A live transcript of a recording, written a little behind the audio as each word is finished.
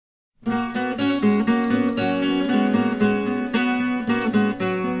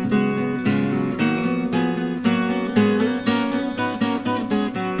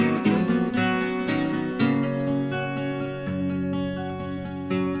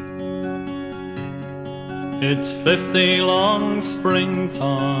It's 50 long springtimes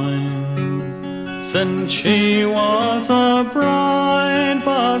since she was a bride,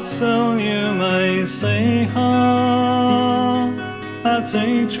 but still you may see her at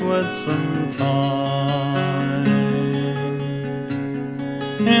each Whitsun time,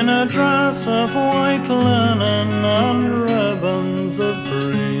 in a dress of white linen and ribbons of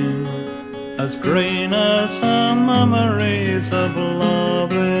green as her memories of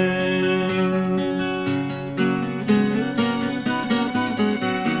loving.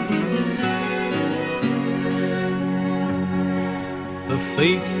 The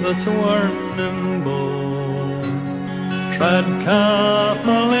feet that were nimble tread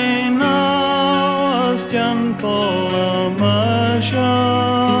carefully now, as gentle a measure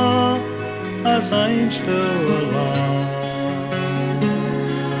as age do allow.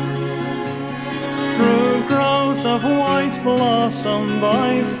 Through groves of white blossom,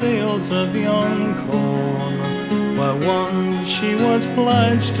 by fields of young corn, where once she was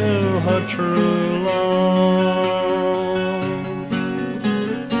pledged to her true love.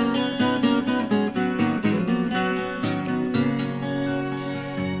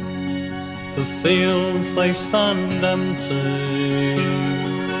 The fields they stand empty,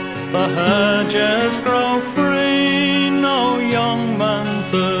 the hedges grow free, no young man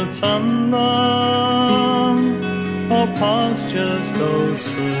to tend them, or pastures go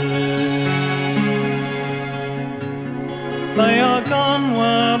see. They are gone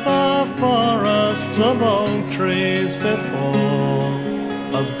where the forests of oak trees before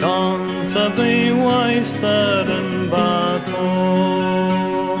have gone to be wasted in battle.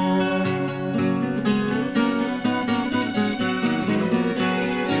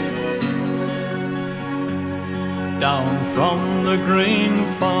 Down from the green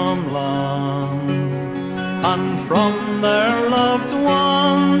farmlands and from their loved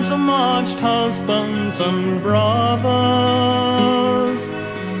ones marched husbands and brothers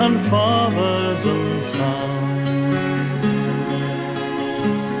and fathers and sons.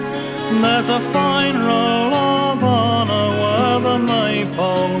 There's a fine roll of honour where the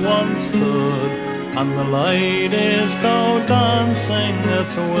maypole once stood, and the ladies go dancing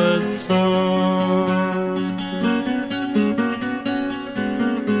at Whitsun.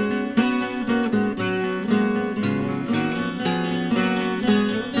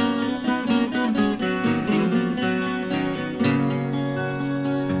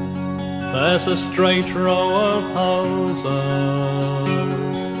 There's a straight row of houses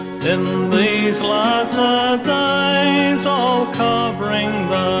in these latter days, all covering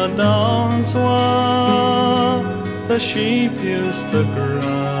the downs where the sheep used to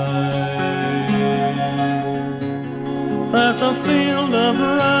graze. There's a field of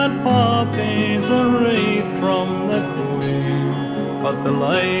red poppies, a wreath from the Queen, but the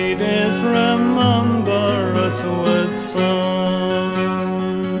ladies remember at Whitsun.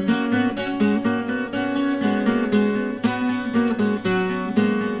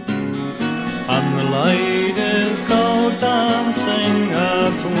 Ladies go dancing